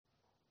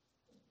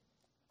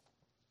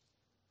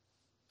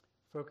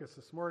Focus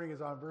this morning is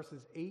on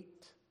verses 8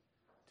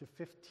 to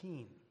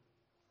 15.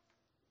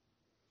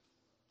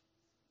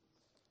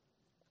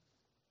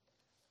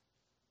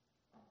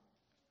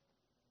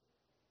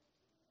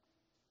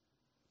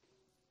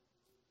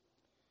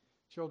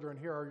 Children,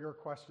 here are your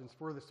questions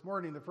for this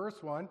morning. The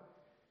first one,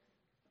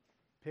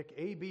 pick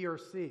A, B, or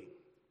C.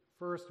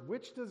 First,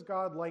 which does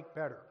God like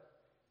better?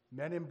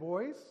 Men and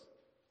boys?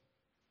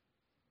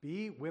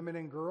 B, women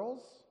and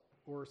girls?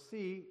 Or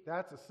C,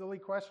 that's a silly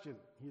question.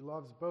 He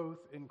loves both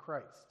in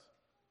Christ.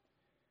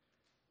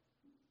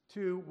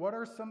 2, what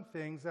are some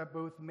things that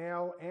both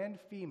male and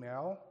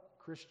female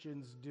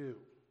Christians do?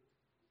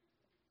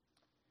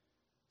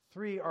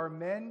 3, are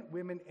men,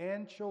 women,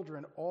 and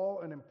children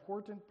all an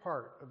important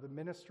part of the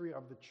ministry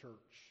of the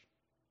church?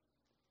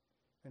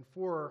 And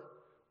 4,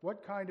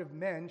 what kind of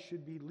men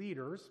should be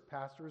leaders,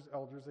 pastors,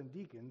 elders, and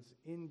deacons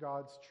in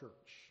God's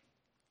church?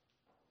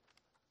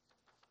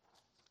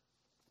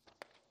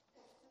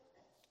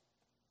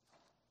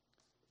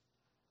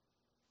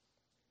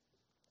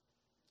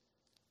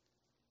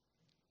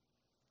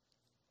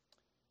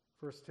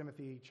 First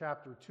Timothy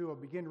chapter 2, I'll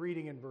begin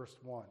reading in verse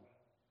 1.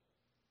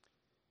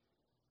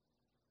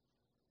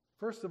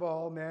 First of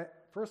all,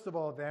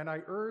 then, I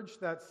urge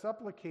that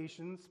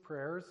supplications,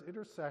 prayers,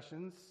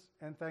 intercessions,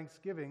 and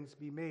thanksgivings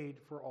be made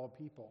for all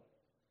people,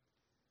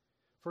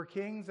 for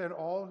kings and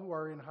all who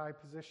are in high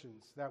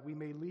positions, that we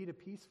may lead a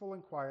peaceful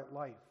and quiet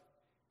life,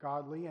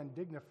 godly and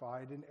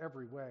dignified in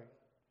every way.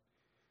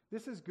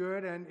 This is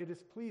good, and it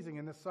is pleasing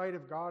in the sight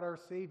of God our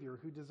Savior,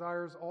 who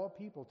desires all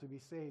people to be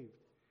saved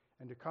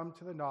and to come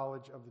to the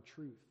knowledge of the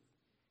truth.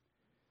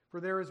 For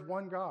there is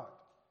one God,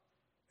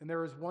 and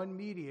there is one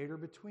mediator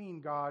between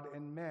God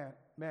and men,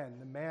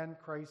 the man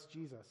Christ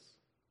Jesus,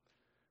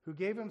 who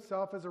gave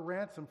himself as a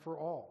ransom for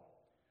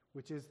all,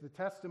 which is the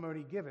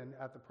testimony given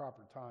at the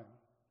proper time.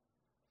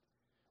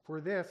 For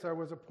this I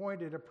was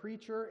appointed a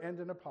preacher and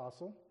an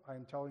apostle. I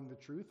am telling the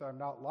truth, I am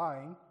not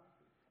lying,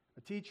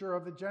 a teacher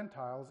of the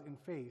Gentiles in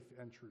faith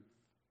and truth.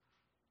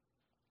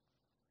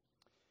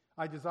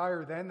 I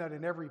desire then that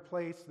in every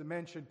place the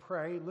men should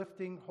pray,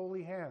 lifting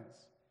holy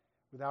hands,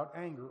 without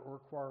anger or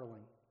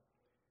quarreling.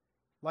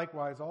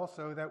 Likewise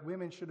also that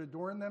women should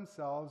adorn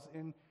themselves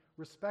in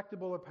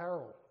respectable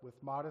apparel,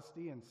 with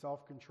modesty and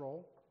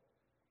self-control,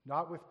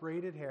 not with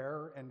braided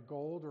hair and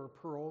gold or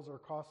pearls or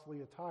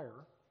costly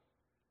attire,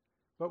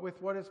 but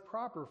with what is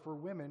proper for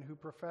women who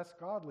profess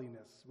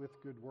godliness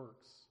with good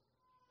works.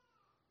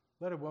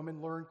 Let a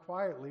woman learn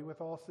quietly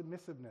with all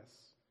submissiveness.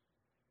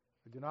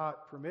 I do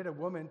not permit a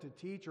woman to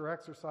teach or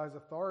exercise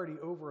authority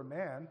over a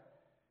man.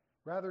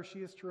 Rather,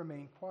 she is to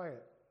remain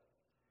quiet.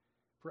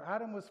 For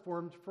Adam was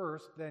formed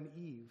first, then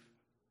Eve.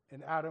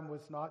 And Adam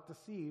was not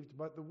deceived,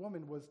 but the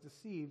woman was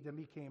deceived and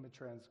became a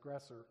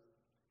transgressor.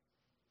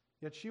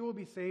 Yet she will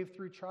be saved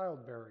through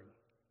childbearing,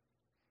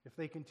 if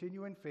they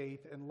continue in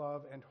faith and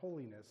love and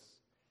holiness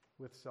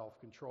with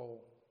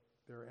self-control.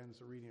 There ends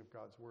the reading of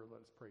God's word. Let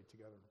us pray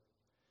together.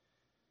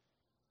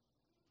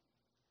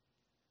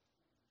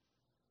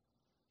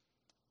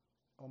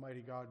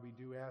 Almighty God, we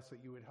do ask that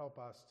you would help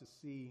us to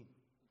see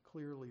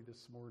clearly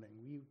this morning.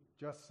 We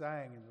just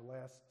sang in the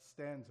last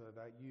stanza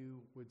that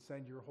you would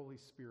send your Holy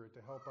Spirit to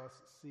help us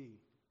see.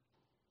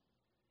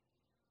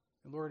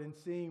 And Lord, in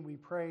seeing, we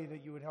pray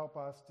that you would help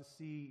us to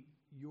see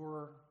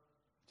you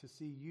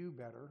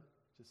better,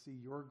 to see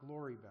your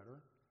glory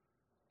better,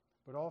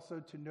 but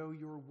also to know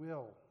your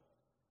will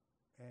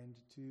and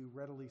to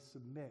readily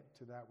submit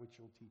to that which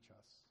you'll teach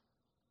us.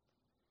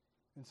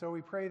 And so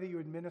we pray that you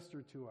would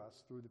minister to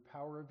us through the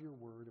power of your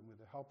word and with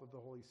the help of the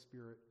Holy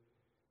Spirit,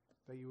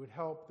 that you would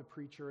help the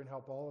preacher and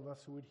help all of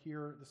us who would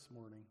hear this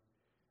morning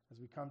as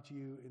we come to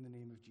you in the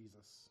name of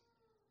Jesus.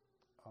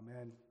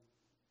 Amen.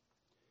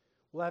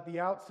 Well, at the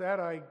outset,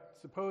 I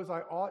suppose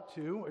I ought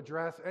to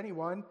address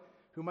anyone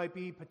who might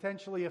be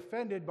potentially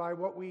offended by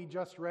what we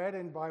just read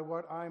and by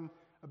what I'm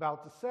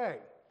about to say.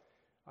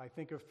 I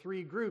think of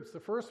three groups. The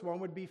first one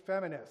would be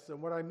feminists.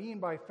 And what I mean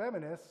by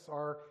feminists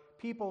are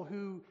people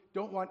who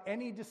don't want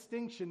any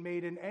distinction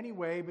made in any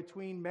way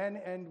between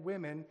men and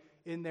women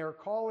in their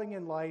calling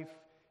in life,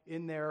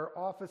 in their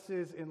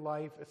offices in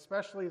life,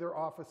 especially their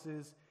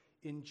offices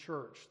in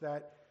church.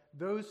 That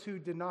those who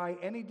deny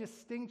any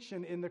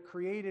distinction in the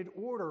created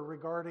order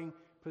regarding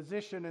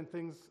position and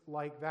things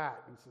like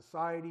that in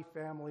society,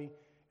 family,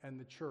 and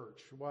the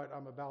church. What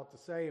I'm about to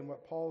say and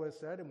what Paul has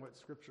said and what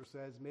Scripture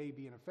says may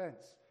be an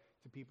offense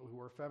to people who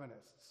are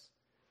feminists.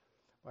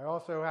 I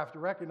also have to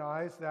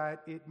recognize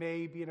that it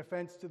may be an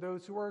offense to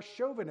those who are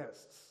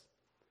chauvinists.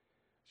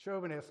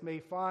 Chauvinists may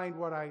find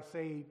what I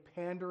say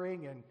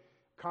pandering and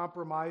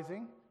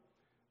compromising.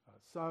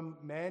 Some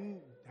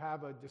men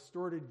have a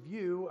distorted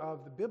view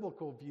of the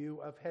biblical view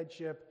of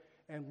headship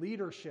and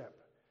leadership,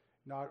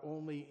 not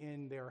only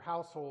in their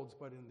households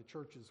but in the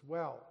church as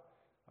well.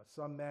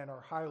 Some men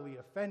are highly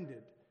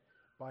offended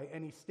by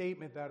any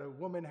statement that a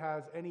woman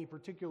has any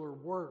particular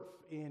worth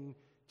in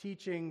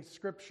teaching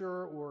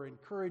Scripture or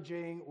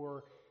encouraging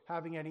or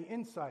having any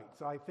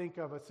insights. I think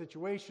of a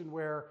situation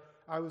where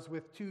I was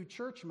with two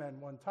churchmen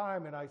one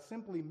time and I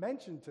simply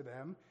mentioned to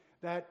them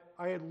that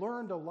I had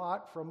learned a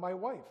lot from my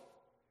wife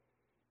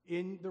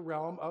in the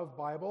realm of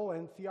Bible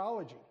and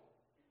theology.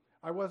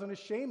 I wasn't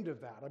ashamed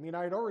of that. I mean,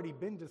 I had already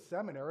been to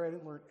seminary. I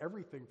didn't learn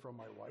everything from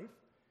my wife.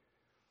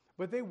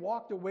 But they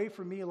walked away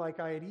from me like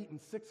I had eaten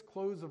 6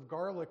 cloves of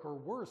garlic or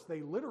worse.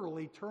 They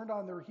literally turned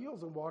on their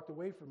heels and walked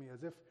away from me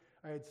as if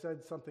I had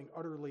said something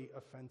utterly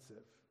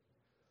offensive.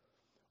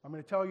 I'm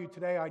going to tell you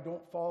today, I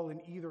don't fall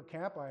in either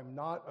camp. I am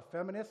not a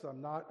feminist.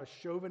 I'm not a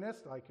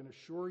chauvinist, I can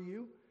assure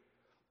you.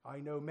 I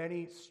know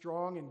many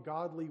strong and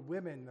godly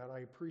women that I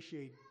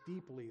appreciate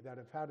deeply that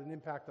have had an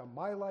impact on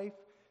my life,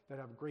 that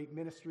have great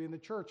ministry in the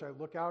church. I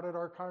look out at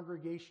our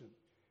congregation,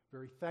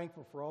 very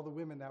thankful for all the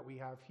women that we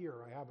have here.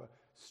 I have a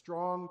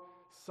strong,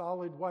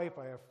 solid wife.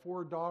 I have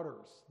 4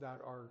 daughters that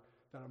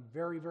I'm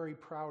very, very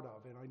proud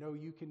of, and I know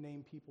you can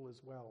name people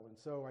as well. And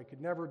so I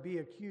could never be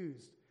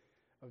accused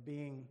of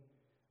being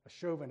a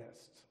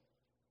chauvinist.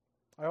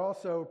 I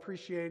also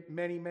appreciate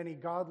many, many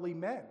godly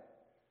men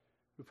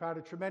who've had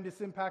a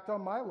tremendous impact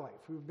on my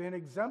life, who've been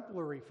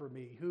exemplary for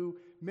me, who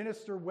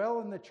minister well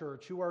in the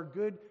church, who are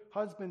good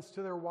husbands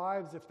to their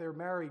wives if they're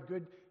married,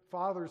 good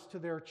fathers to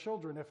their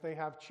children if they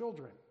have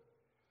children.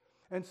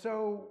 And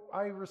so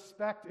I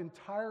respect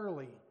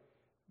entirely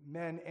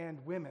men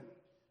and women.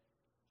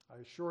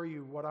 I assure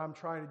you what I'm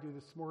trying to do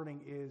this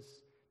morning is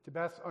to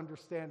best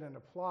understand and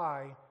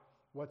apply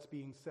what's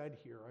being said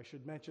here. I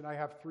should mention I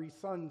have 3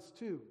 sons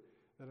too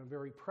that I'm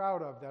very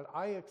proud of, that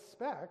I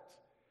expect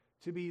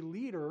to be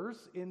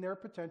leaders in their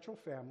potential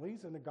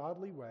families in a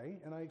godly way,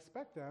 and I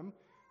expect them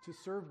to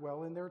serve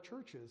well in their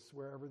churches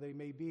wherever they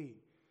may be.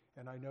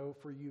 And I know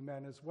for you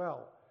men as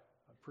well.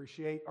 I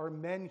appreciate our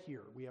men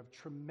here. We have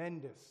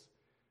tremendous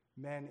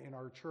men in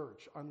our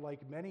church.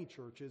 Unlike many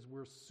churches,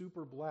 we're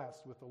super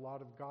blessed with a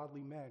lot of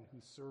godly men who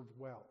serve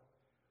well.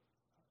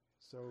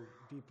 So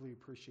deeply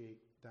appreciate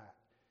that.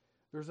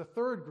 There's a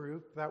third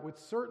group that would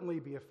certainly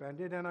be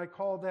offended, and I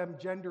call them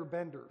gender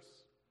benders.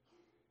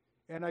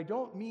 And I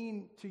don't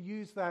mean to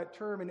use that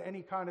term in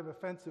any kind of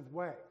offensive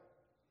way.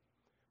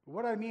 But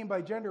what I mean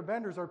by gender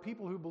benders are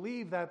people who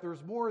believe that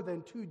there's more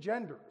than 2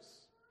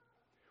 genders,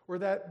 or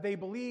that they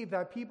believe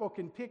that people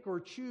can pick or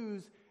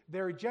choose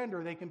their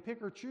gender. They can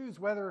pick or choose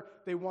whether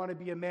they want to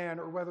be a man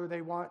or whether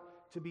they want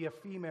to be a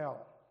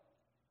female.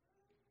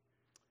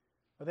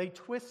 They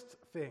twist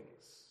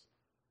things.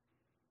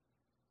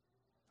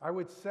 I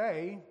would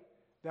say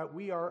that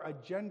we are a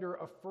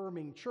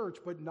gender-affirming church,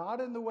 but not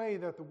in the way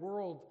that the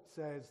world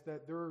says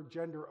that they're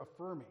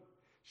gender-affirming.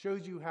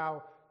 Shows you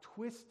how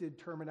twisted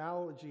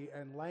terminology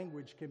and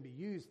language can be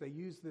used. They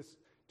use this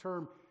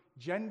term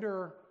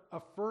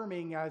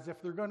gender-affirming as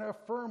if they're going to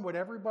affirm what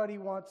everybody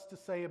wants to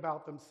say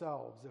about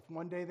themselves. If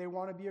one day they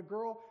want to be a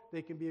girl,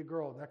 they can be a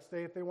girl. Next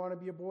day, if they want to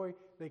be a boy,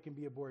 they can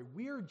be a boy.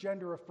 We are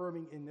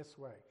gender-affirming in this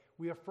way.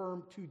 We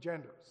affirm 2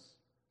 genders.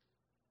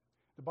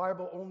 The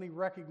Bible only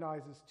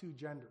recognizes 2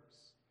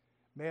 genders,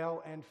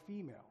 male and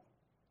female.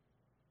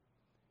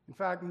 In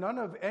fact, none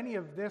of any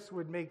of this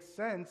would make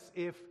sense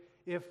if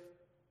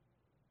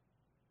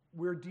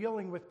we're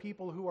dealing with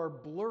people who are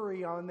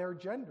blurry on their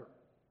gender.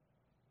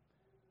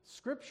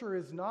 Scripture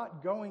is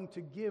not going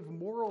to give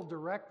moral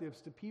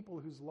directives to people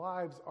whose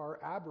lives are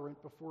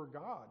aberrant before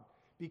God,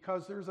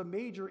 because there's a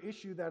major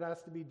issue that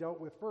has to be dealt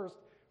with first.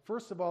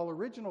 First of all,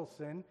 original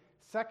sin.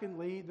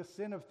 Secondly, the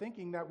sin of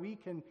thinking that we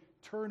can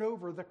turn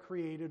over the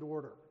created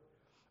order.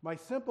 My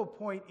simple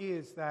point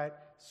is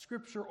that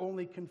Scripture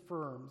only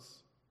confirms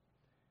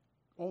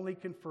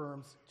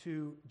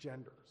 2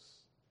 genders.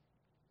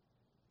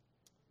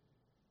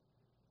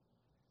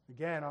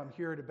 Again, I'm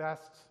here to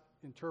best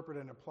interpret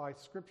and apply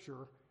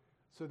Scripture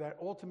so that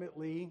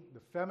ultimately the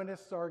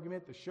feminist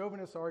argument, the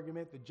chauvinist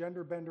argument, the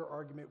gender bender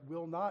argument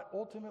will not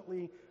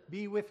ultimately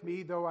be with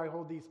me, though I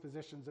hold these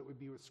positions. It would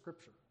be with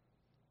Scripture.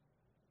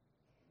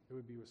 It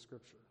would be with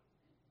Scripture.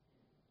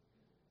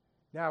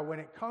 Now, when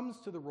it comes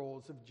to the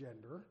roles of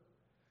gender,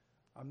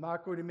 I'm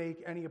not going to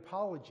make any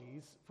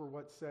apologies for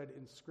what's said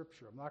in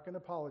Scripture. I'm not going to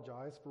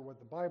apologize for what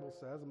the Bible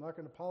says. I'm not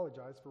going to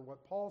apologize for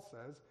what Paul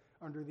says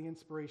under the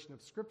inspiration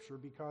of Scripture,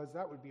 because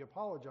that would be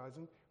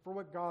apologizing for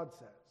what God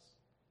says.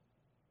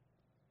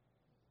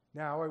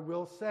 Now, I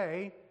will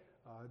say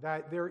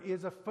that there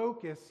is a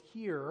focus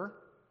here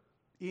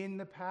in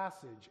the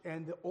passage,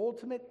 and the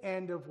ultimate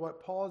end of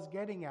what Paul's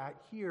getting at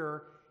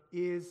here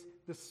is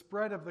the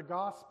spread of the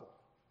gospel.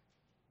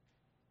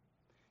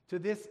 To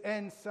this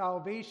end,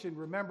 salvation.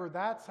 Remember,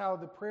 that's how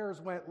the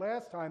prayers went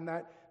last time,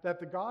 that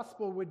the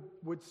gospel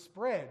would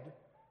spread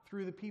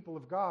through the people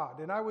of God.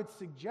 And I would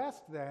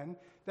suggest then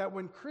that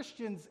when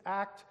Christians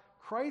act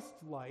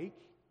Christ-like,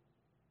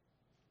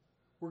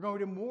 we're going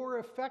to more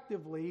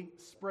effectively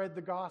spread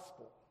the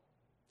gospel.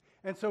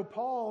 And so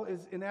Paul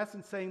is, in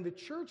essence, saying the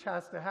church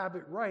has to have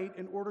it right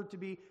in order to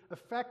be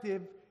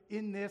effective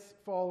in this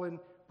fallen,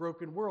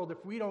 broken world.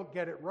 If we don't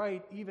get it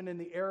right, even in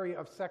the area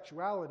of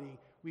sexuality,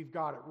 we've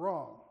got it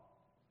wrong.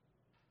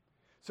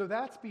 So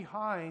that's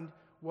behind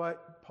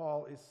what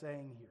Paul is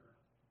saying here.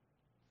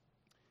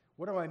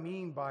 What do I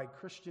mean by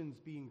Christians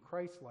being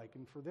Christ-like?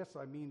 And for this,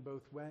 I mean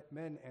both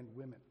men and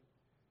women.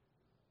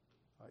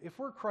 If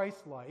we're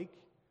Christ-like,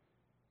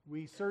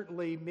 we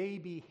certainly may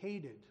be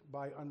hated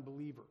by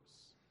unbelievers.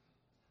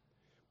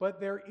 But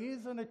there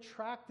is an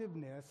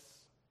attractiveness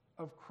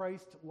of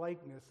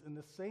Christ-likeness in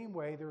the same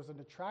way there's an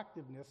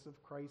attractiveness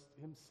of Christ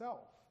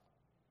himself.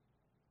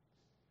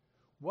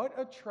 What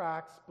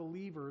attracts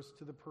believers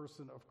to the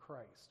person of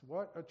Christ?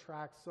 What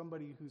attracts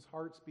somebody whose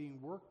heart's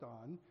being worked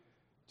on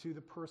to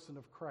the person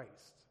of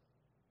Christ?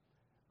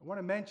 I want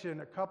to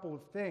mention a couple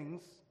of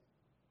things.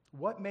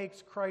 What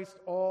makes Christ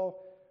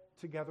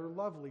altogether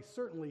lovely?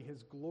 Certainly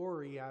his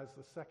glory as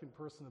the second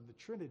person of the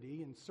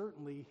Trinity, and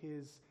certainly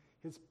his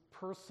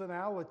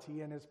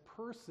personality and his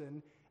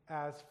person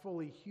as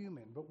fully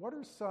human. But what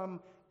are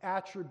some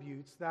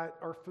attributes that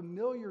are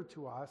familiar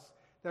to us,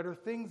 that are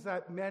things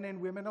that men and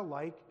women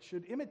alike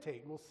should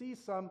imitate? We'll see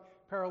some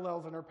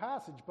parallels in our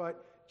passage,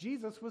 but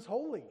Jesus was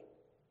holy.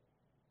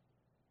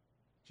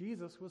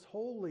 Jesus was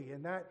holy,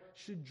 and that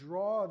should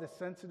draw the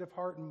sensitive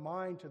heart and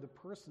mind to the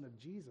person of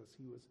Jesus.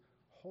 He was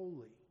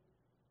holy.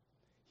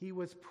 He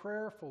was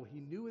prayerful.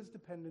 He knew his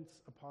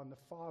dependence upon the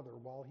Father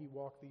while he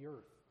walked the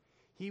earth.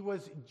 He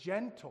was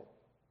gentle,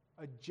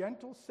 a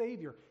gentle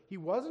Savior. He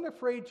wasn't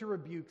afraid to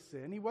rebuke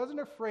sin. He wasn't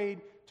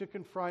afraid to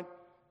confront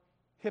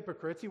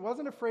hypocrites. He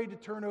wasn't afraid to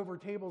turn over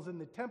tables in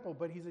the temple,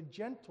 but he's a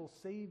gentle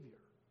Savior.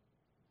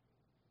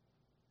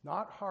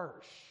 Not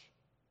harsh,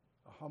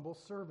 a humble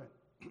servant.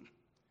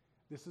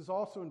 This is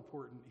also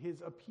important.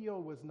 His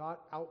appeal was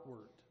not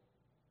outward.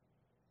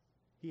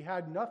 He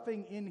had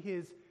nothing in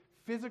his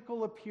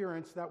physical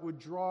appearance that would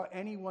draw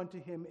anyone to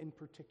him in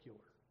particular.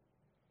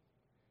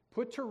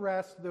 Put to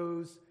rest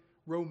those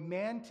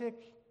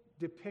romantic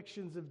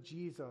depictions of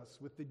Jesus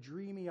with the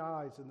dreamy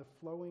eyes and the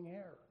flowing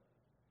hair.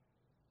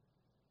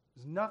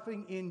 There's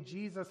nothing in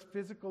Jesus'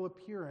 physical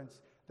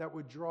appearance that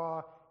would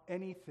draw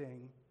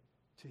anything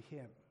to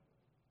him.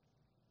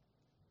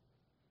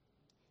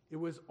 It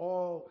was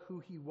all who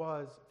he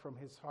was from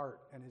his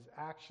heart, and his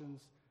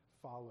actions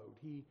followed.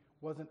 He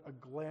wasn't a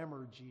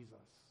glamour Jesus.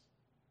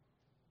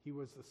 He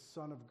was the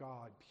Son of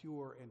God,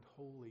 pure and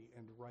holy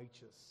and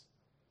righteous,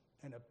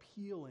 and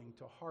appealing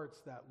to hearts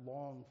that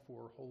long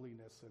for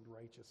holiness and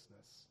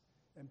righteousness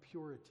and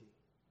purity.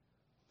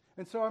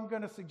 And so I'm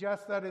going to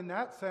suggest that in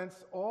that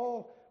sense,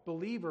 all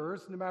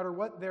believers, no matter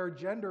what their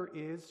gender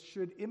is,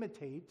 should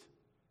imitate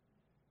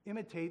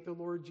the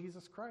Lord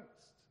Jesus Christ.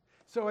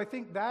 So I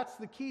think that's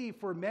the key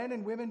for men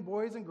and women,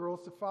 boys and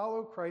girls, to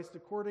follow Christ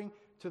according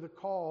to the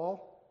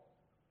call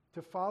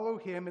to follow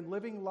him in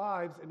living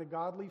lives in a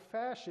godly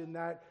fashion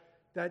that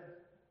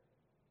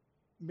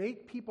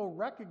make people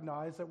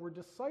recognize that we're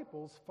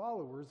disciples,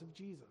 followers of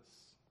Jesus.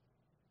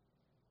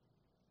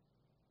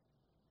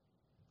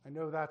 I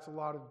know that's a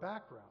lot of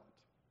background.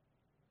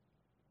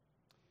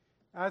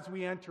 As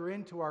we enter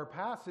into our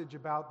passage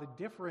about the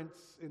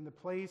difference in the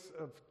place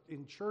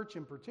in church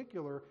in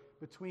particular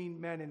between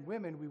men and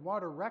women, we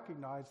want to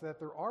recognize that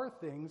there are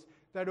things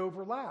that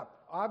overlap.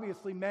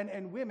 Obviously, men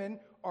and women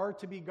are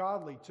to be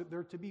godly,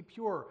 they're to be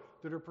pure,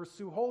 they're to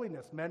pursue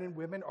holiness. Men and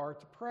women are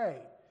to pray.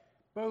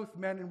 Both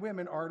men and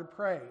women are to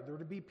pray. They're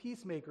to be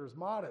peacemakers,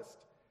 modest,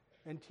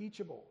 and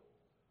teachable.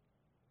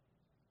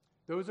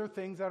 Those are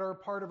things that are a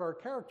part of our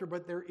character,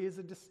 but there is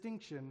a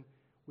distinction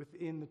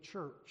within the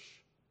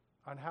church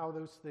on how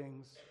those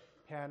things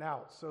pan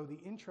out. So the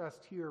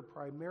interest here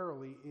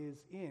primarily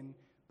is in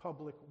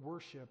public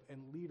worship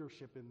and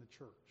leadership in the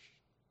church.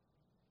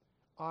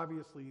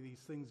 Obviously, these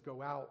things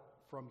go out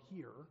from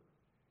here.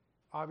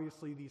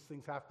 Obviously, these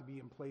things have to be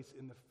in place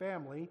in the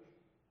family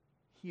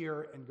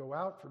here and go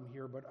out from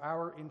here, but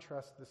our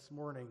interest this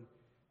morning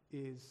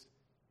is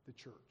the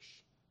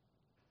church.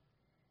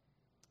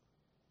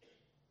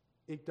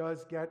 It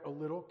does get a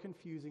little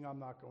confusing, I'm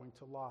not going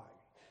to lie.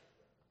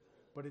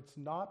 But it's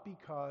not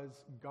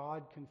because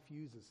God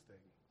confuses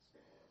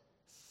things.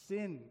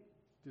 Sin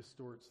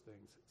distorts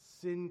things.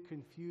 Sin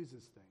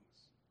confuses things.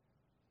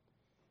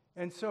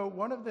 And so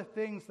one of the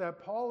things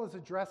that Paul is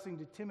addressing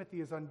to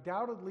Timothy is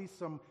undoubtedly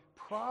some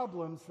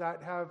problems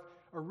that have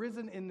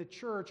arisen in the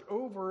church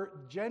over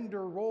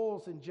gender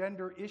roles and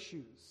gender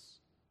issues.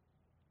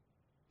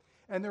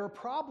 And there are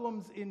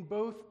problems in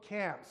both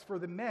camps. For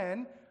the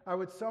men, I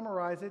would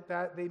summarize it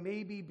that they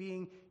may be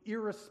being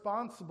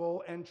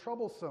irresponsible and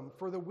troublesome.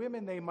 For the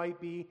women, they might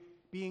be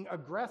being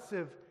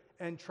aggressive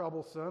and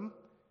troublesome,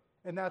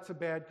 and that's a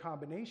bad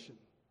combination.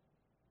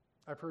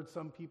 I've heard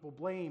some people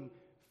blame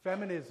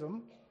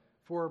feminism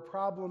for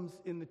problems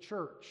in the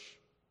church.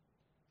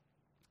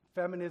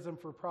 Feminism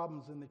for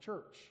problems in the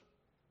church.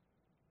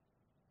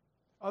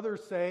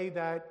 Others say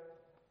that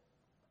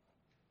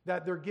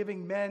they're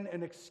giving men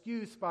an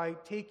excuse by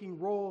taking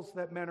roles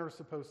that men are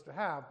supposed to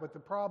have. But the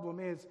problem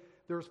is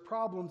there's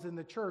problems in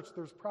the church.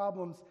 There's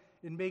problems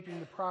in making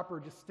the proper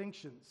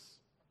distinctions.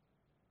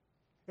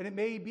 And it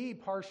may be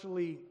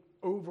partially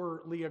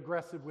overly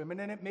aggressive women,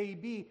 and it may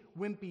be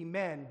wimpy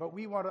men, but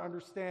we want to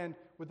understand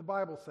what the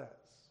Bible says.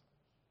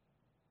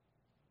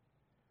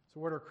 So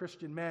what are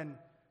Christian men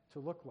to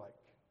look like?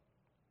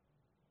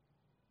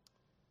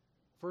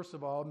 First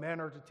of all,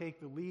 men are to take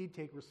the lead,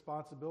 take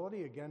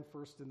responsibility, again,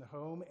 first in the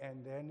home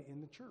and then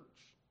in the church.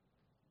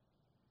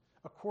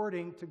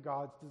 according to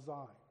God's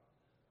design.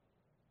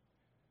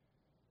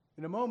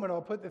 In a moment,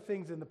 I'll put the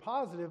things in the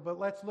positive, but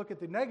let's look at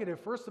the negative.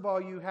 First of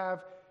all, you have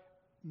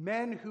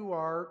men who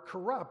are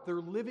corrupt. They're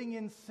living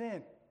in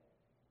sin.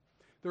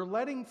 They're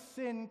letting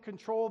sin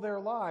control their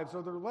lives,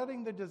 or they're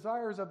letting the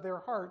desires of their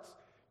hearts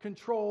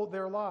control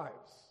their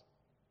lives.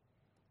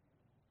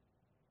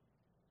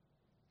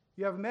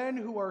 You have men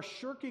who are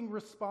shirking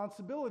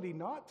responsibility,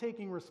 not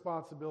taking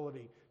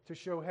responsibility to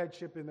show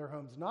headship in their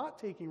homes, not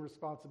taking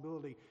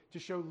responsibility to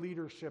show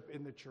leadership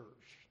in the church.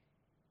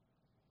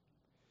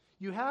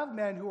 You have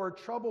men who are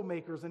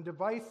troublemakers and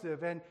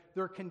divisive, and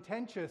they're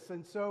contentious,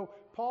 and so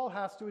Paul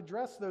has to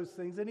address those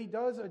things, and he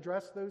does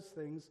address those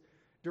things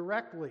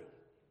directly.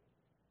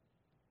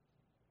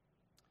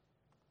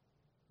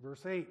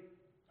 Verse 8,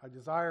 I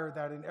desire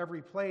that in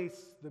every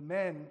place the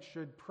men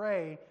should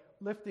pray,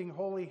 lifting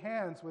holy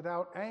hands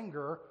without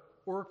anger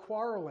or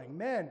quarreling.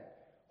 Men,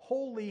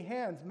 holy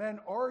hands. Men,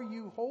 are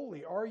you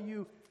holy? Are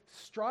you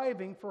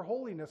striving for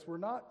holiness? We're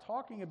not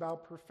talking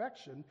about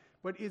perfection,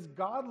 but is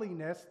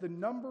godliness the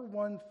number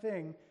one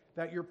thing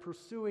that you're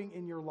pursuing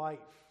in your life?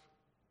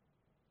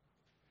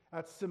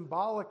 That's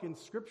symbolic in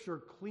Scripture,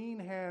 clean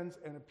hands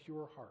and a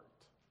pure heart.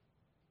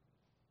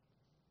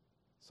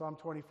 Psalm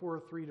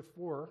 24,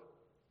 3-4.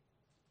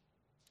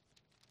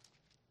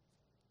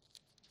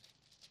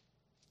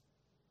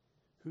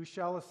 Who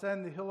shall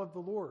ascend the hill of the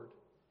Lord?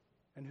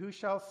 And who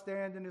shall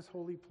stand in his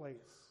holy place?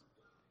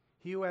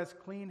 He who has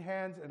clean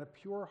hands and a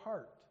pure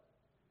heart,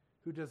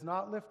 who does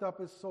not lift up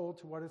his soul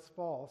to what is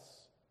false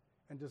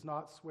and does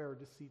not swear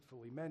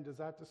deceitfully. Men, does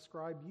that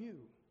describe you?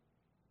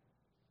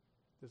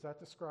 Does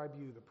that describe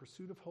you? The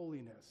pursuit of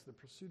holiness, the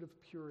pursuit of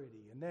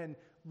purity, and then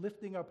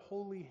lifting up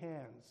holy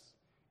hands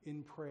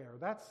in prayer.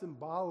 That's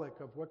symbolic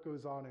of what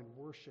goes on in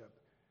worship.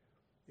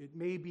 It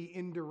may be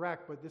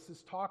indirect, but this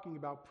is talking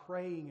about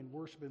praying and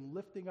worship and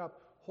lifting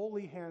up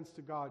holy hands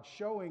to God,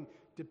 showing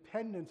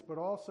dependence, but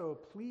also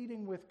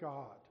pleading with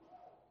God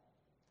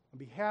on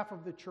behalf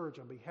of the church,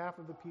 on behalf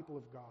of the people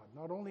of God,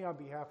 not only on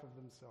behalf of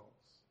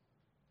themselves.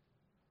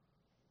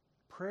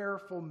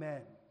 Prayerful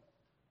men,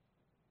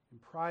 in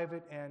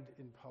private and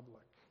in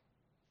public.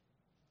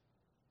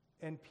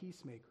 And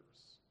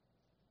peacemakers,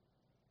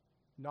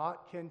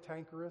 not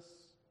cantankerous,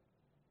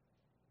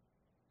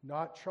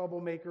 not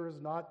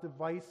troublemakers, not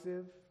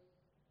divisive.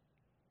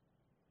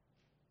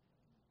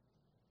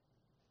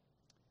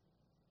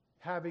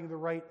 Having the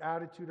right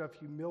attitude of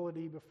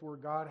humility before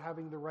God,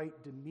 having the right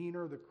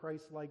demeanor, the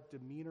Christ-like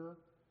demeanor.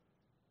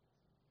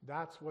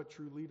 That's what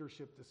true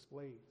leadership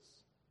displays.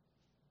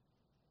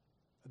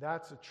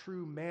 That's a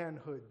true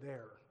manhood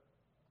there.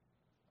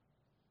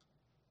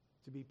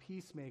 To be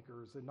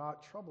peacemakers and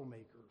not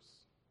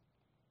troublemakers.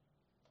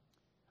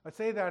 I'd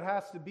say that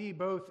has to be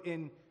both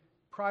in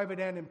private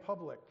and in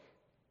public.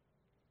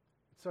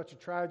 It's such a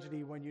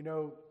tragedy when you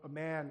know a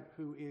man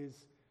who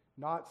is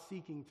not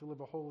seeking to live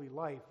a holy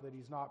life, that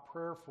he's not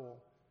prayerful,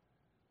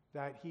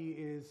 that he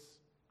is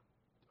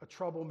a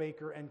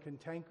troublemaker and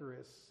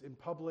cantankerous. In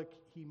public,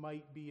 he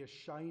might be a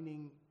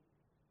shining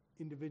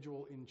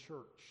individual in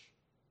church.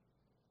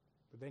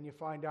 But then you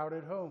find out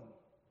at home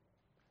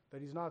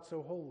that he's not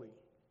so holy,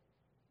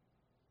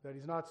 that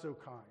he's not so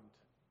kind.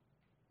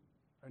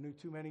 I knew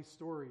too many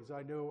stories.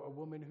 I know a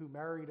woman who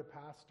married a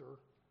pastor,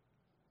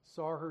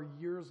 saw her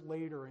years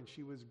later, and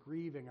she was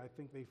grieving. I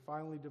think they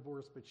finally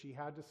divorced, but she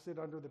had to sit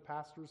under the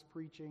pastor's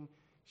preaching.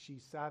 She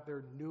sat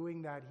there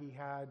knowing that he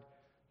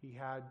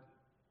had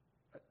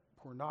a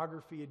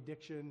pornography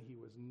addiction. He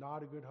was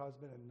not a good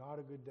husband and not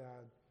a good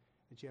dad.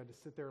 And she had to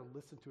sit there and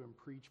listen to him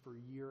preach for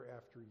year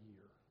after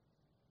year.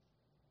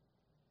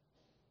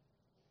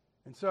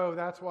 And so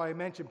that's why I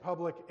mentioned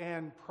public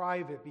and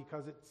private,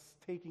 because it's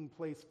taking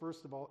place,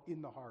 first of all, in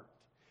the heart,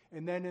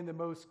 and then in the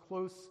most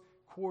close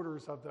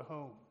quarters of the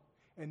home,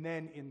 and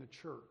then in the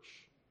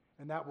church.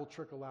 And that will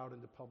trickle out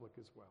into public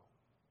as well.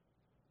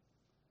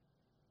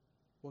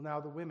 Well,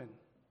 now the women.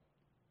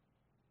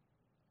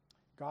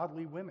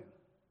 Godly women.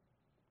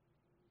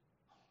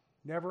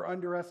 Never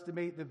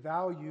underestimate the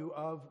value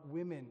of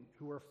women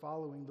who are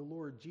following the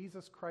Lord.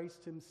 Jesus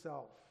Christ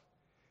himself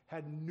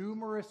had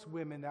numerous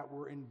women that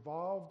were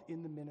involved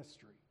in the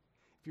ministry.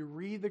 If you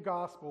read the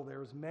gospel,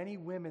 there's many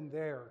women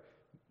there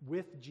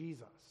with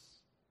Jesus,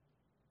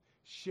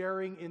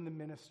 sharing in the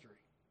ministry.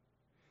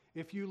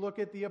 If you look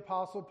at the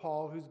Apostle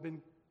Paul, who's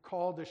been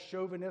called a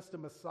chauvinist, a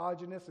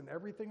misogynist, and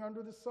everything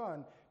under the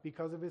sun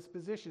because of his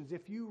positions,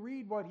 if you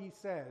read what he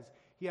says,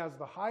 he has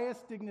the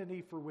highest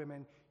dignity for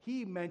women.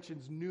 He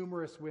mentions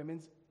numerous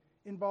women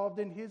involved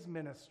in his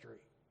ministry.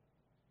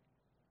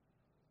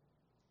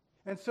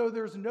 And so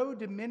there's no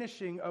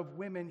diminishing of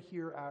women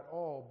here at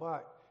all,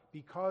 but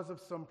because of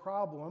some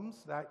problems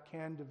that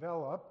can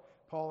develop,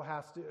 Paul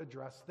has to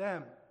address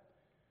them.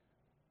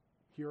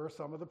 Here are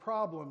some of the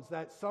problems: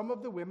 that some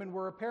of the women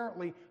were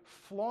apparently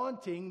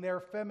flaunting their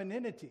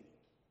femininity.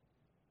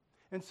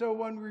 And so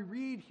when we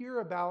read here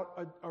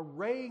about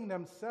arraying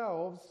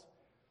themselves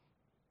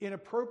in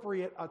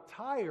appropriate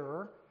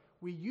attire,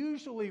 we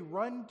usually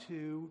run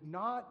to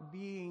not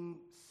being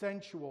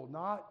sensual,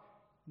 not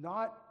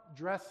not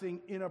dressing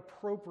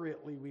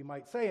inappropriately, we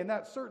might say. And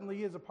that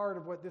certainly is a part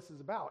of what this is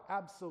about.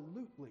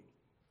 Absolutely.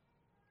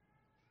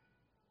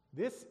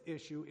 This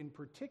issue in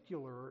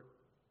particular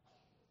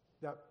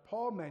that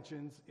Paul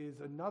mentions is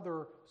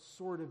another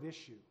sort of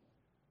issue.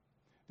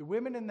 The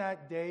women in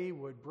that day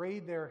would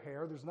braid their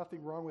hair. There's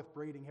nothing wrong with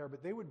braiding hair,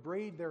 but they would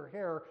braid their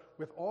hair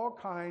with all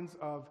kinds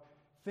of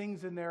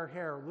things in their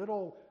hair,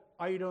 little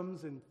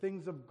items and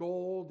things of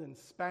gold and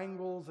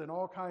spangles and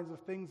all kinds of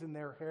things in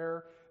their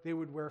hair. They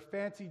would wear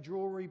fancy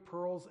jewelry,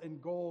 pearls,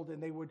 and gold,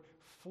 and they would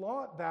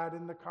flaunt that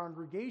in the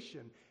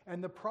congregation.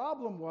 And the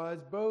problem was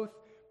both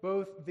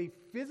the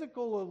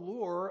physical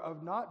allure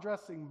of not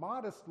dressing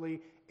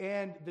modestly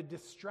and the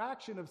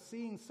distraction of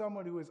seeing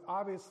someone who is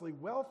obviously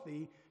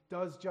wealthy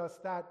does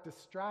just that,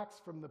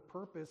 distracts from the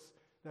purpose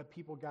that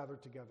people gather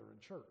together in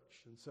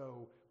church. And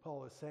so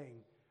Paul is saying,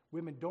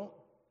 women, don't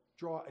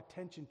draw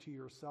attention to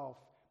yourself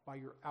by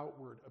your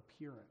outward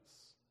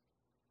appearance.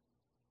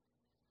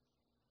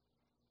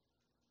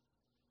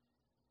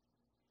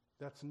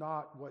 That's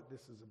not what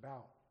this is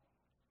about.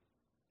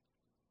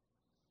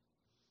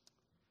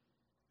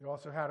 They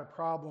also had a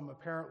problem,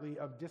 apparently,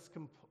 of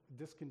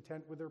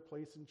discontent with their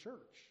place in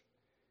church.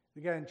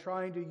 Again,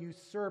 trying to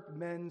usurp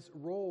men's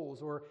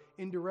roles or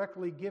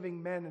indirectly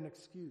giving men an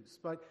excuse.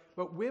 But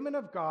women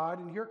of God,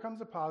 and here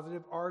comes a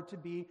positive, are to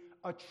be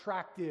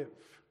attractive.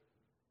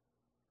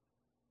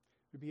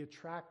 To be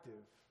attractive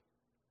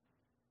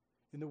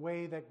in the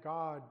way that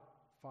God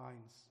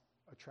finds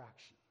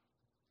attraction.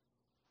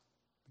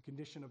 The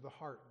condition of the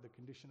heart, the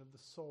condition of the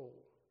soul,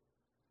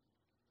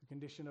 the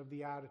condition of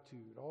the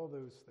attitude, all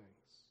those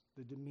things,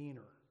 the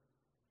demeanor.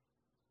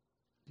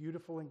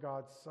 Beautiful in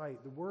God's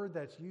sight. The word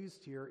that's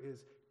used here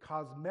is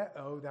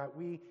cosmeo, that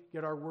we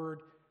get our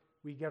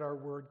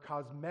word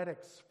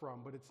cosmetics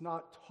from, but it's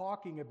not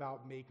talking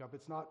about makeup,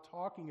 it's not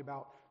talking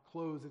about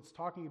clothes, it's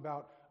talking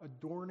about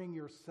adorning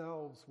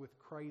yourselves with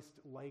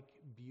Christ-like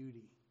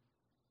beauty.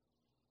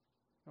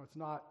 Now, it's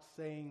not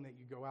saying that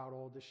you go out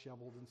all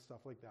disheveled and stuff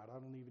like that. I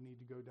don't even need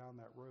to go down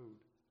that road.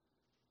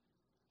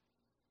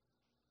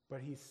 But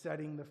he's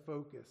setting the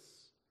focus.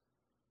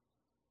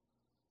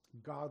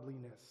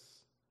 Godliness.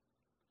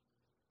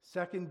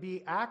 Second,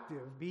 be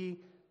active. Be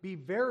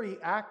very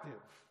active.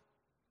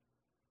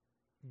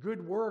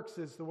 Good works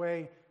is the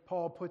way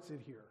Paul puts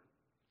it here.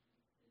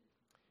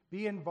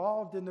 Be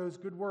involved in those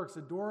good works.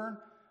 Adorn,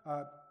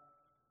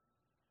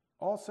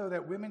 also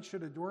that women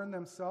should adorn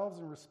themselves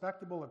in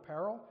respectable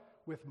apparel,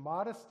 with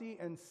modesty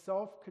and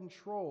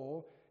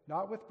self-control,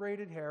 not with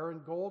braided hair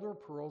and gold or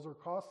pearls or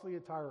costly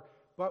attire,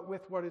 but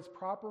with what is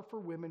proper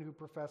for women who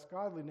profess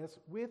godliness,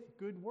 with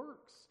good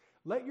works.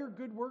 Let your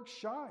good works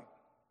shine.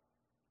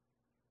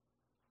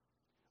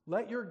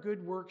 Let your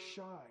good works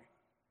shine.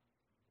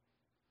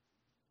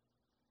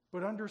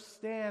 But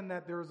understand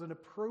that there is an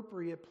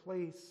appropriate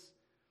place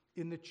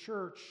in the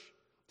church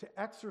to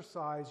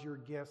exercise your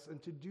gifts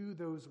and to do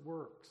those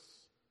works.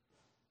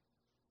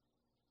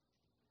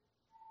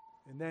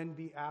 And then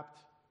be apt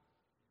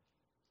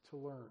to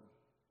learn.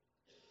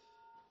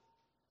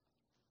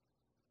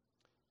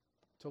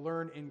 To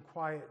learn in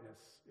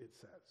quietness, it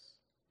says.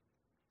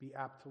 Be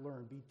apt to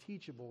learn. Be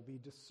teachable. Be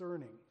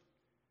discerning.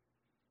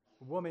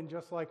 A woman,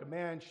 just like a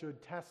man,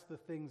 should test the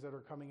things that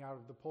are coming out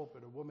of the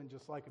pulpit. A woman,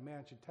 just like a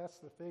man, should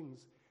test the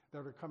things that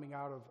are coming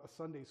out of a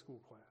Sunday school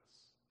class.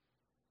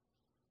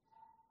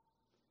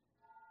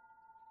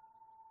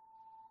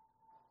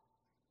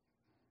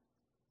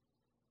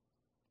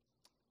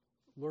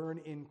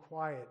 Learn in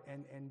quiet.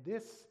 And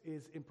this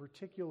is in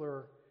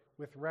particular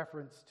with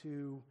reference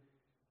to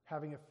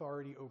having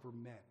authority over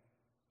men.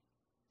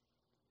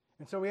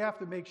 And so we have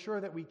to make sure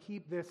that we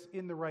keep this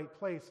in the right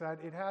place, that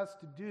it has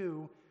to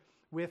do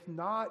with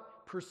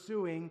not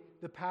pursuing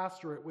the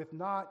pastorate, with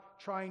not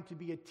trying to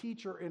be a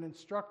teacher and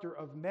instructor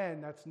of men.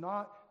 That's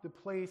not the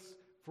place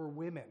for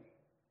women,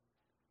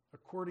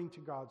 according to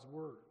God's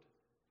word.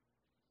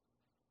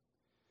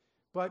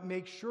 But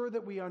make sure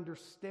that we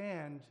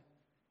understand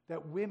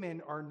that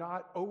women are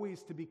not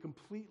always to be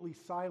completely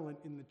silent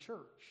in the church.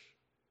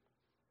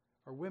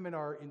 Our women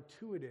are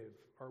intuitive.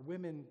 Our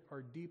women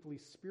are deeply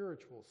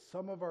spiritual.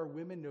 Some of our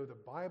women know the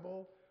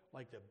Bible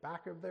like the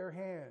back of their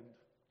hand.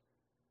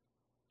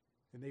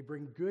 And they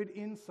bring good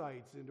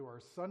insights into our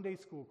Sunday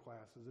school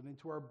classes and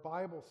into our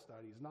Bible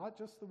studies, not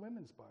just the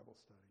women's Bible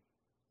study.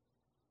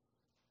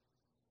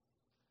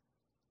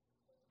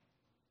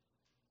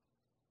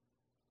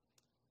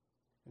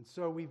 And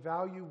so we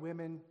value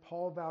women.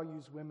 Paul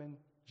values women.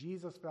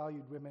 Jesus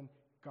valued women.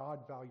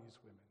 God values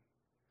women.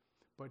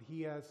 But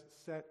he has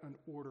set an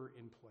order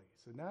in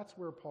place. And that's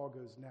where Paul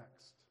goes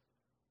next.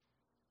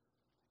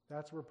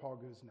 That's where Paul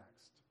goes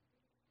next.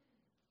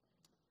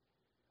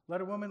 Let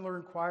a woman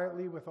learn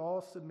quietly with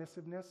all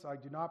submissiveness. I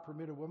do not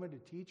permit a woman to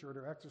teach or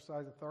to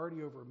exercise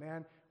authority over a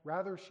man.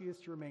 Rather, she is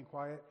to remain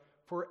quiet.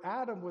 For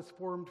Adam was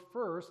formed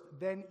first,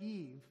 then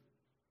Eve.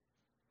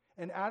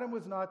 And Adam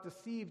was not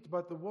deceived,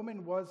 but the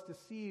woman was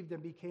deceived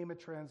and became a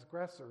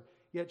transgressor.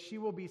 Yet she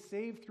will be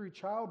saved through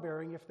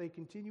childbearing if they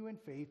continue in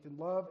faith, in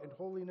love, and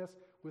holiness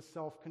with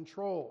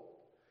self-control.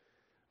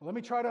 Let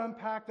me try to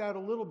unpack that a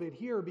little bit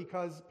here,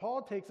 because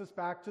Paul takes us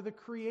back to the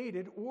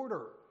created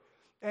order.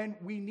 And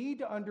we need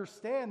to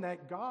understand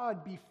that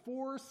God,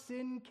 before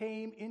sin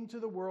came into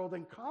the world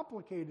and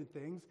complicated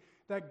things,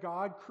 that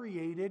God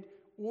created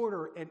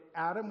order. And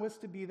Adam was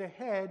to be the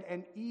head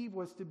and Eve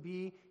was to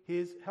be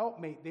his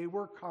helpmate. They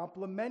were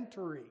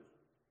complementary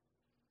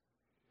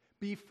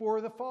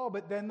before the fall.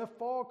 But then the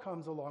fall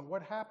comes along.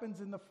 What happens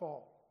in the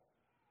fall?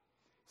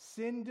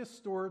 Sin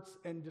distorts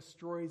and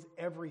destroys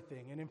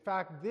everything. And in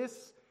fact,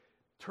 this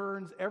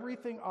turns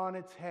everything on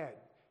its head.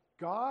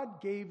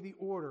 God gave the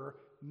order,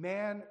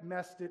 man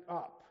messed it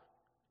up.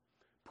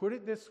 Put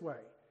it this way: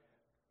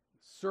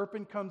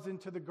 serpent comes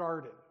into the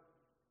garden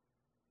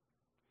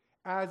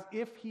as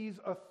if he's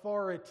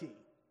authority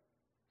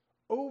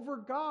over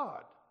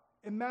God.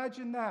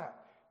 Imagine that.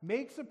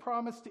 Makes a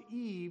promise to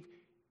Eve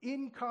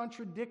in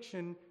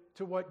contradiction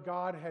to what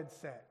God had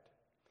said.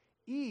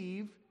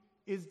 Eve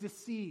is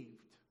deceived.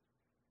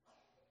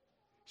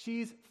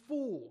 She's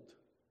fooled.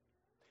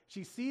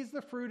 She sees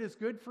the fruit is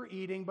good for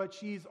eating, but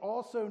she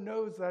also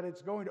knows that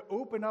it's going to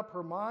open up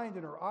her mind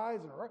and her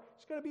eyes and her heart.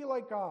 She's going to be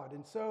like God.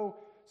 And so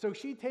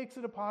she takes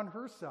it upon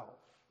herself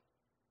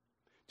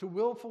to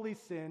willfully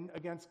sin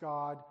against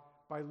God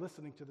by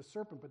listening to the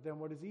serpent. But then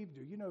what does Eve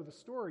do? You know the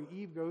story.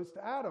 Eve goes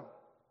to Adam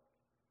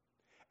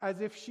as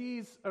if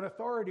she's an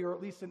authority, or at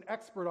least an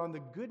expert, on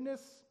the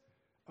goodness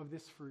of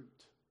this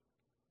fruit.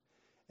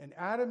 And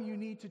Adam, you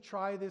need to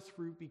try this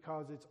fruit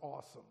because it's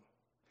awesome.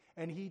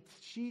 And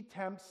she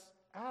tempts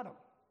Adam.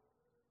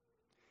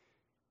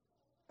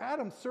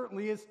 Adam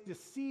certainly is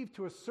deceived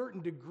to a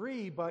certain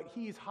degree, but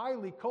he's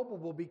highly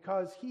culpable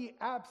because he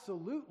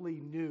absolutely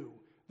knew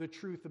the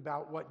truth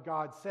about what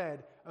God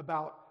said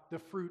about the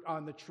fruit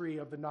on the tree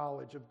of the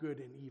knowledge of good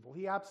and evil.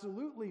 He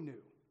absolutely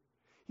knew.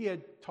 He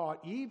had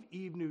taught Eve.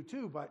 Eve knew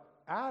too, but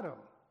Adam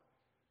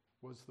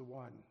was the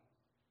one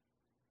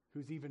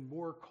who's even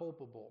more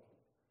culpable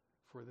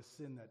for the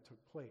sin that took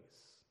place.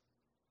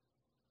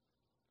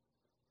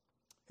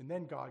 And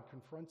then God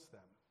confronts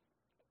them.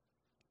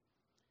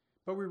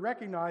 But we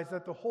recognize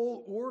that the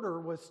whole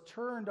order was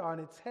turned on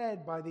its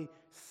head by the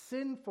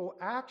sinful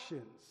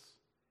actions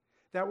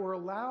that were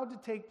allowed to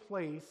take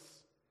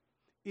place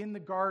in the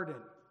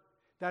garden.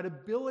 That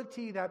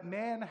ability that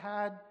man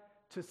had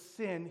to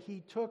sin,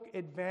 he took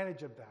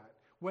advantage of that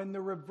when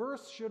the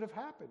reverse should have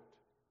happened.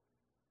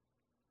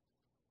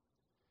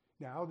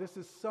 Now, this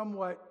is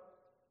somewhat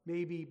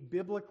maybe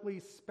biblically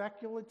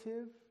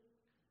speculative.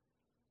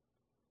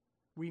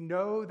 We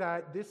know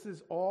that this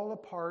is all a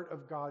part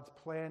of God's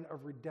plan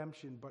of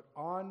redemption, but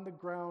on the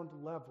ground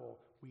level,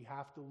 we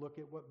have to look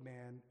at what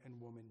man and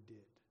woman did.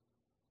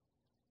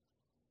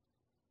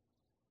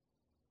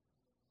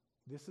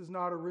 This is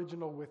not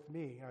original with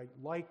me. I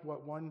like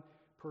what one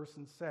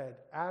person said.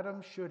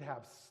 Adam should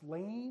have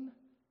slain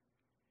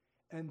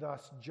and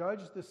thus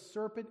judged the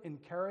serpent in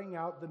carrying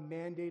out the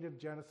mandate of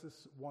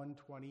Genesis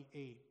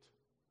 1:28.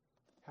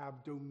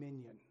 Have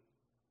dominion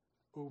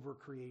over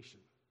creation.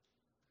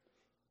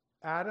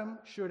 Adam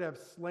should have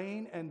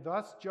slain and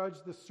thus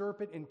judged the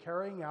serpent in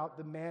carrying out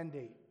the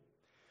mandate.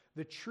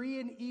 The tree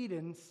in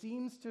Eden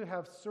seems to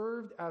have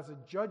served as a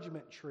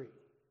judgment tree,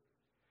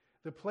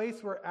 the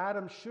place where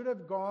Adam should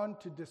have gone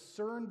to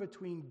discern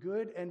between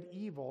good and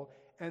evil,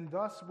 and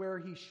thus where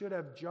he should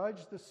have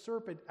judged the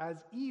serpent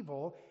as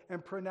evil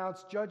and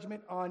pronounced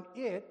judgment on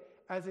it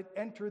as it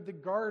entered the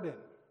garden.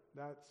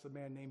 That's a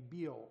man named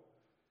Beale.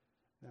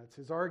 That's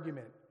his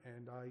argument,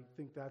 and I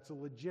think that's a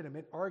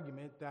legitimate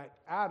argument, that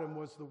Adam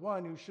was the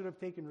one who should have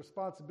taken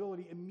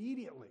responsibility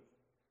immediately.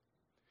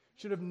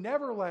 Should have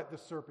never let the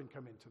serpent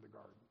come into the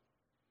garden.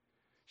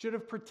 Should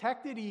have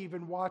protected Eve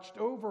and watched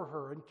over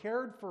her and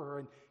cared for her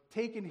and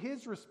taken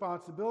his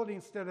responsibility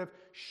instead of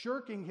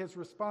shirking his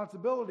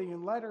responsibility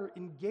and let her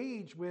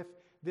engage with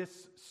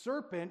this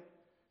serpent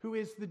who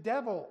is the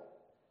devil.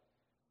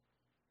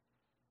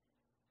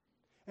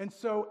 And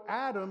so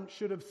Adam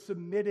should have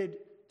submitted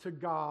to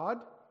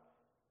God,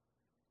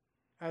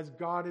 as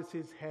God is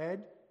his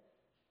head.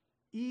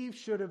 Eve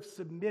should have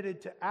submitted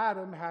to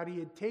Adam had he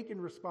had taken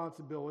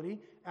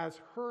responsibility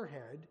as her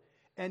head,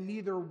 and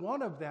neither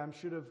one of them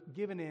should have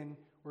given in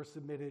or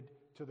submitted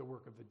to the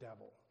work of the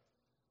devil.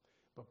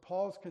 But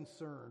Paul's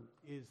concern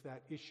is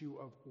that issue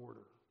of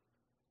order.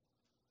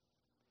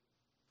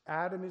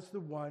 Adam is the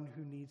one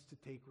who needs to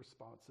take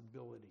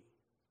responsibility.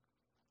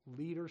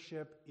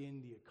 Leadership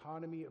in the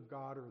economy of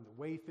God, or in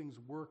the way things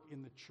work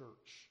in the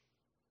church.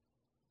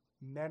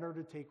 Men are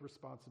to take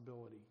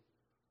responsibility.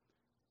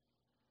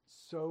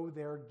 So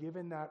they're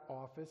given that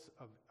office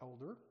of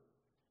elder,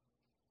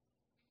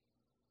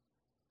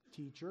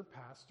 teacher,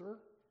 pastor,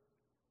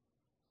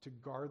 to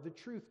guard the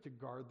truth, to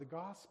guard the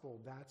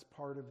gospel. That's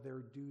part of their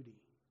duty.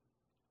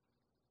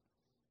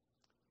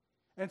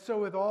 And so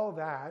with all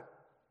that,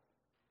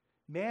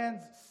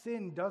 man's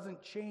sin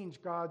doesn't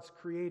change God's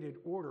created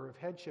order of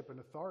headship and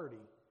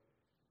authority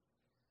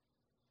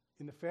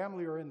in the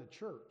family or in the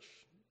church.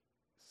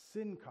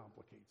 Sin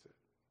complicates it.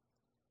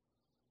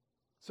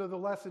 So the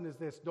lesson is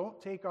this: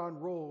 don't take on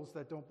roles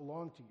that don't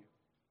belong to you.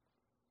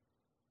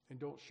 and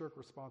don't shirk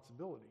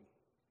responsibility,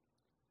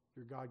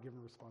 your God-given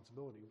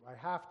responsibility. I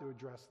have to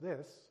address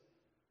this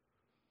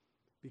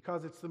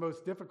because it's the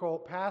most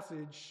difficult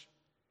passage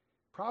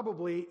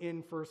probably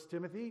in 1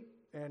 Timothy,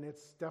 and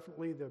it's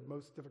definitely the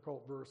most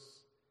difficult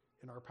verse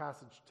in our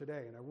passage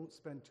today. And I won't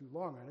spend too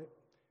long on it,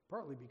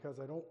 partly because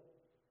I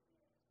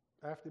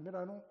have to admit,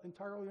 I don't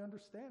entirely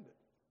understand it.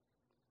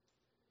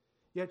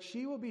 Yet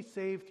she will be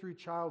saved through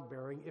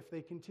childbearing if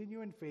they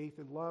continue in faith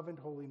and love and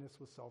holiness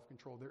with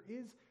self-control. There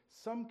is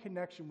some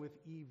connection with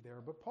Eve there,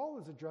 but Paul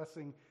is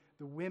addressing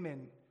the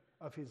women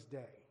of his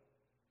day.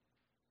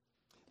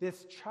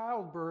 This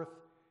childbirth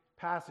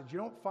passage, you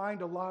don't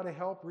find a lot of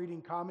help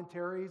reading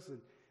commentaries, and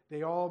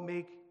they all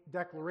make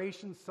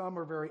declarations. Some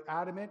are very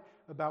adamant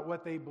about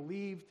what they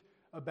believed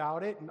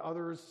about it, and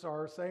others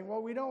are saying,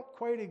 well, we don't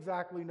quite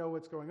exactly know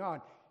what's going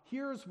on.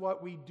 Here's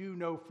what we do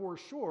know for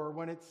sure.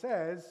 When it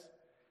says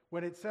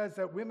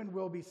that women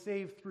will be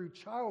saved through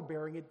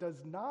childbearing, it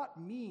does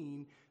not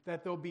mean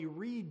that they'll be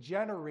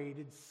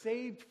regenerated,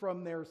 saved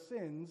from their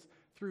sins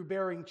through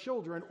bearing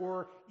children,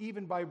 or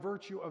even by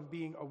virtue of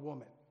being a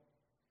woman.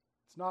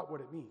 It's not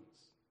what it means.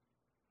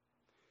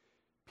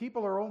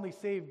 People are only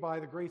saved by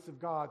the grace of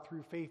God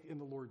through faith in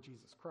the Lord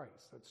Jesus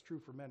Christ. That's true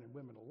for men and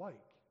women alike.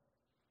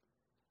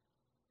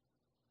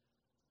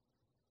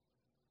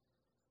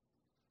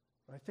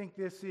 I think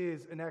this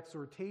is an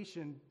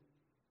exhortation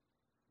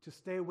to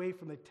stay away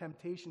from the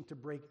temptation to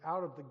break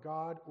out of the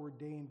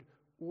God-ordained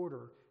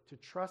order, to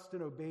trust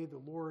and obey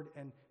the Lord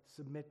and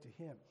submit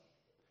to him.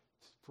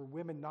 For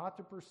women not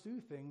to pursue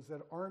things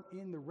that aren't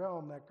in the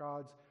realm that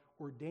God's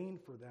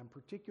ordained for them,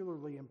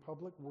 particularly in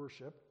public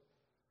worship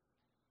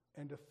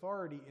and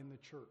authority in the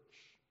church.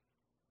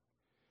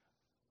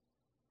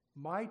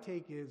 My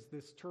take is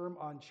this term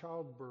on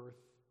childbirth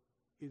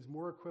is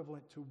more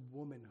equivalent to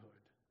womanhood.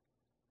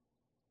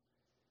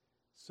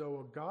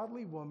 So a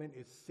godly woman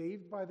is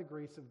saved by the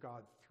grace of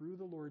God through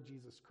the Lord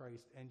Jesus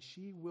Christ, and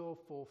she will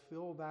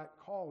fulfill that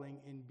calling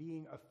in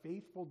being a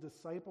faithful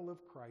disciple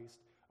of Christ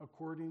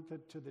according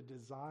to the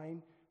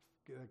design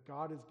that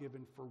God has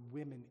given for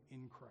women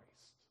in Christ.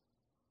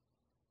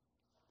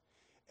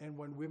 And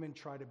when women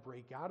try to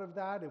break out of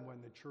that, and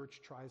when the church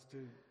tries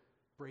to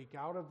break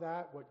out of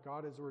that, what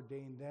God has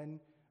ordained, then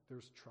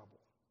there's trouble.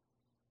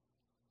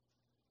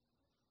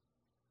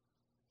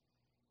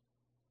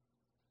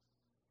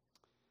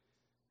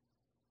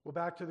 Well,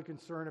 back to the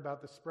concern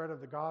about the spread of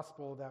the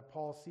gospel that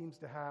Paul seems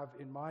to have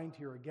in mind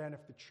here. Again,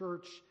 if the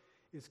church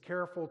is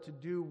careful to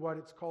do what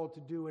it's called to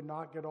do and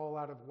not get all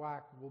out of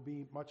whack, will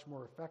be much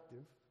more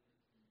effective.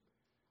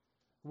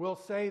 We'll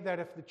say that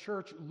if the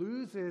church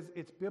loses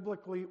its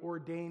biblically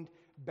ordained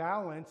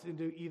balance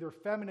into either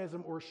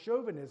feminism or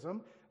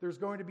chauvinism, there's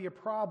going to be a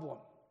problem.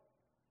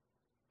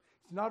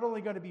 It's not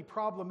only going to be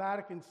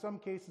problematic, in some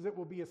cases it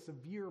will be a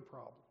severe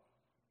problem.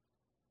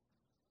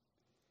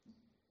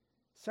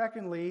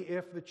 Secondly,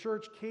 if the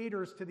church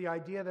caters to the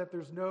idea that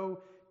there's no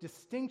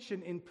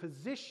distinction in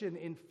position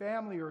in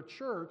family or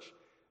church,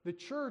 the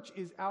church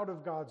is out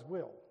of God's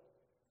will.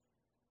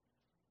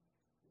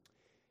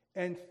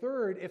 And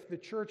third, if the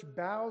church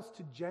bows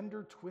to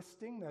gender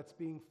twisting that's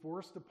being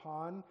forced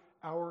upon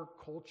our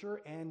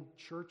culture and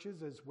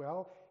churches as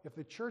well, if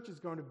the church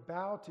is going to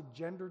bow to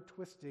gender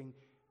twisting,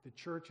 the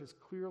church has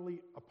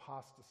clearly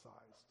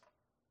apostatized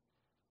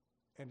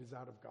and is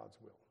out of God's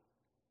will.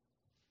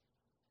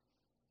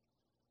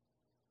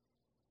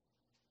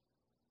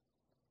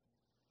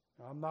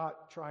 Now, I'm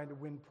not trying to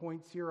win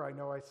points here. I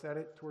know I said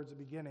it towards the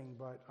beginning,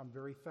 but I'm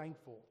very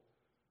thankful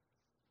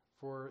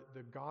for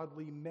the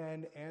godly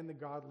men and the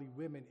godly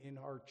women in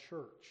our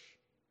church.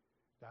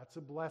 That's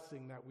a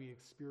blessing that we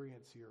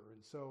experience here.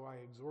 And so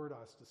I exhort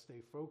us to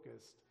stay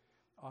focused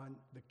on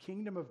the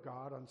kingdom of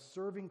God, on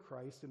serving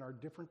Christ in our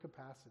different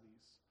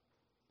capacities.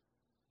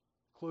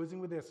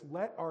 Closing with this,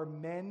 let our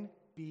men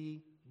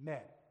be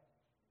men.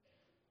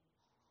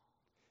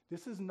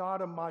 This is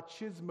not a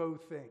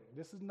machismo thing.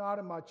 This is not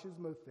a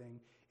machismo thing.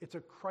 It's a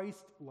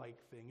Christ-like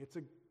thing. It's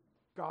a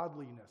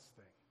godliness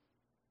thing.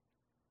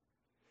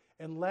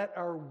 And let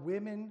our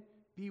women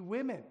be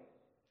women.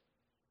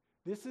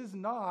 This is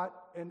not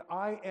an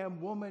I am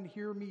woman,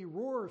 hear me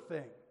roar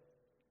thing.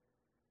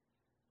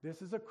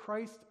 This is a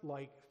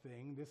Christ-like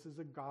thing. This is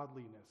a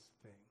godliness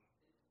thing.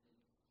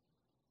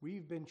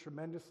 We've been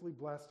tremendously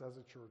blessed as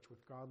a church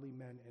with godly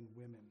men and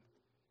women.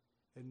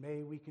 And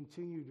may we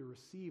continue to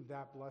receive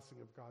that blessing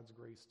of God's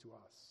grace to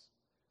us,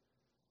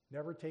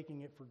 never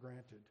taking it for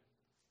granted,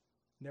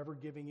 never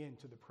giving in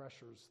to the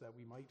pressures that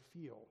we might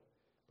feel,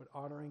 but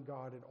honoring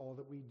God in all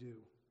that we do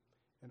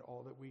and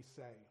all that we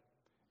say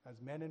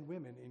as men and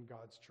women in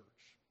God's church.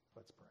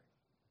 Let's pray.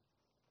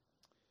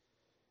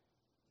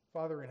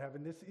 Father in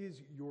heaven, this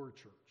is your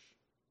church.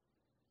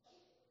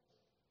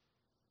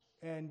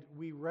 And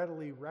we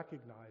readily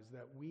recognize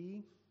that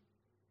we,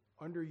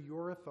 under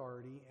your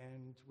authority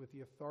and with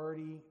the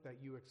authority that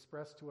you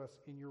express to us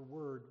in your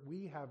word,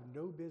 we have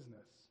no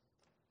business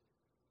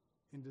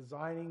in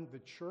designing the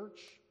church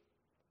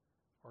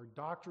our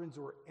doctrines,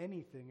 or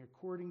anything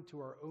according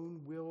to our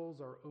own wills,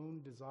 our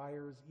own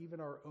desires, even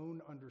our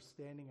own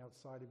understanding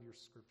outside of your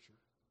scripture.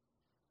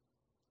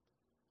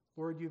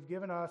 Lord, you've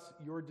given us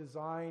your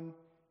design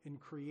in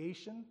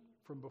creation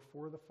from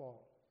before the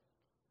fall.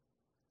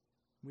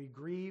 We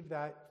grieve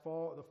that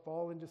the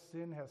fall into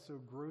sin has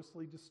so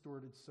grossly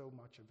distorted so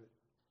much of it.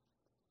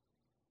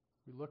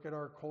 We look at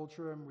our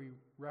culture and we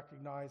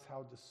recognize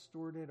how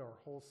distorted our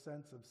whole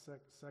sense of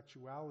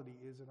sexuality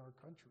is in our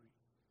country.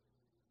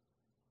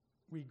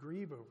 We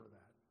grieve over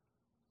that.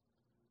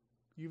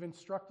 You've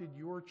instructed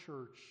your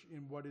church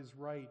in what is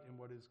right and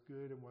what is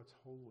good and what's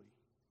holy.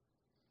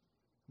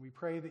 We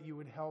pray that you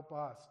would help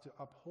us to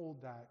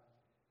uphold that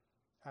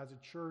as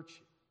a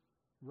church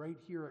right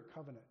here at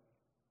Covenant.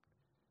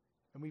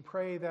 And we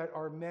pray that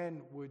our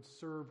men would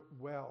serve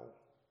well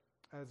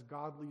as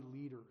godly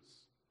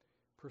leaders,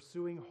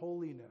 pursuing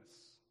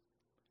holiness,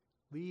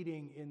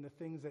 leading in the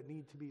things that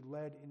need to be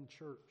led in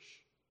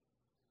church,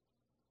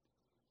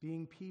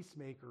 being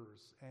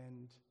peacemakers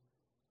and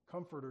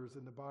comforters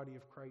in the body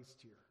of Christ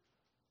here.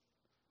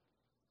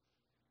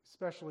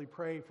 Especially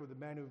pray for the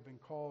men who have been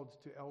called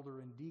to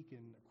elder and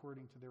deacon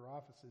according to their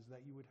offices,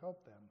 that you would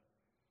help them.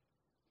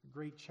 The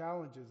great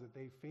challenges that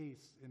they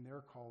face in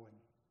their calling.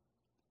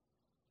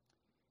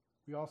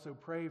 We also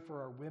pray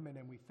for our women,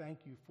 and we thank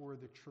you for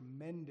the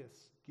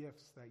tremendous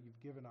gifts that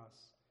you've given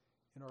us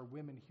in our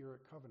women here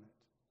at Covenant.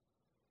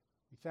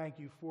 We thank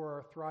you for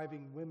our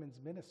thriving women's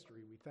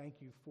ministry. We thank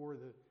you for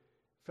the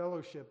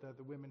fellowship that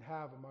the women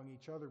have among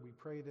each other. We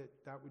pray that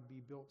that would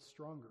be built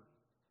stronger.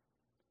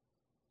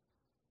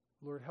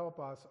 Lord, help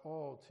us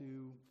all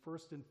to,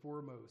 first and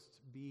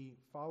foremost, be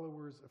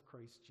followers of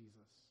Christ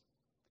Jesus.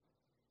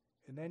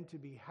 And then to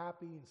be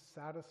happy and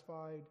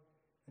satisfied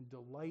and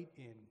delight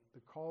in the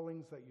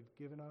callings that you've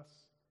given us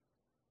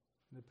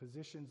and the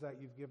positions that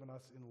you've given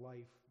us in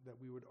life, that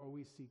we would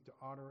always seek to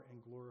honor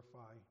and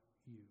glorify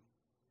you.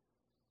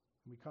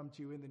 And we come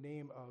to you in the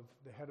name of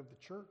the head of the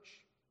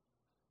church,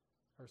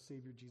 our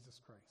Savior Jesus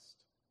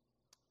Christ.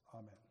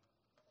 Amen.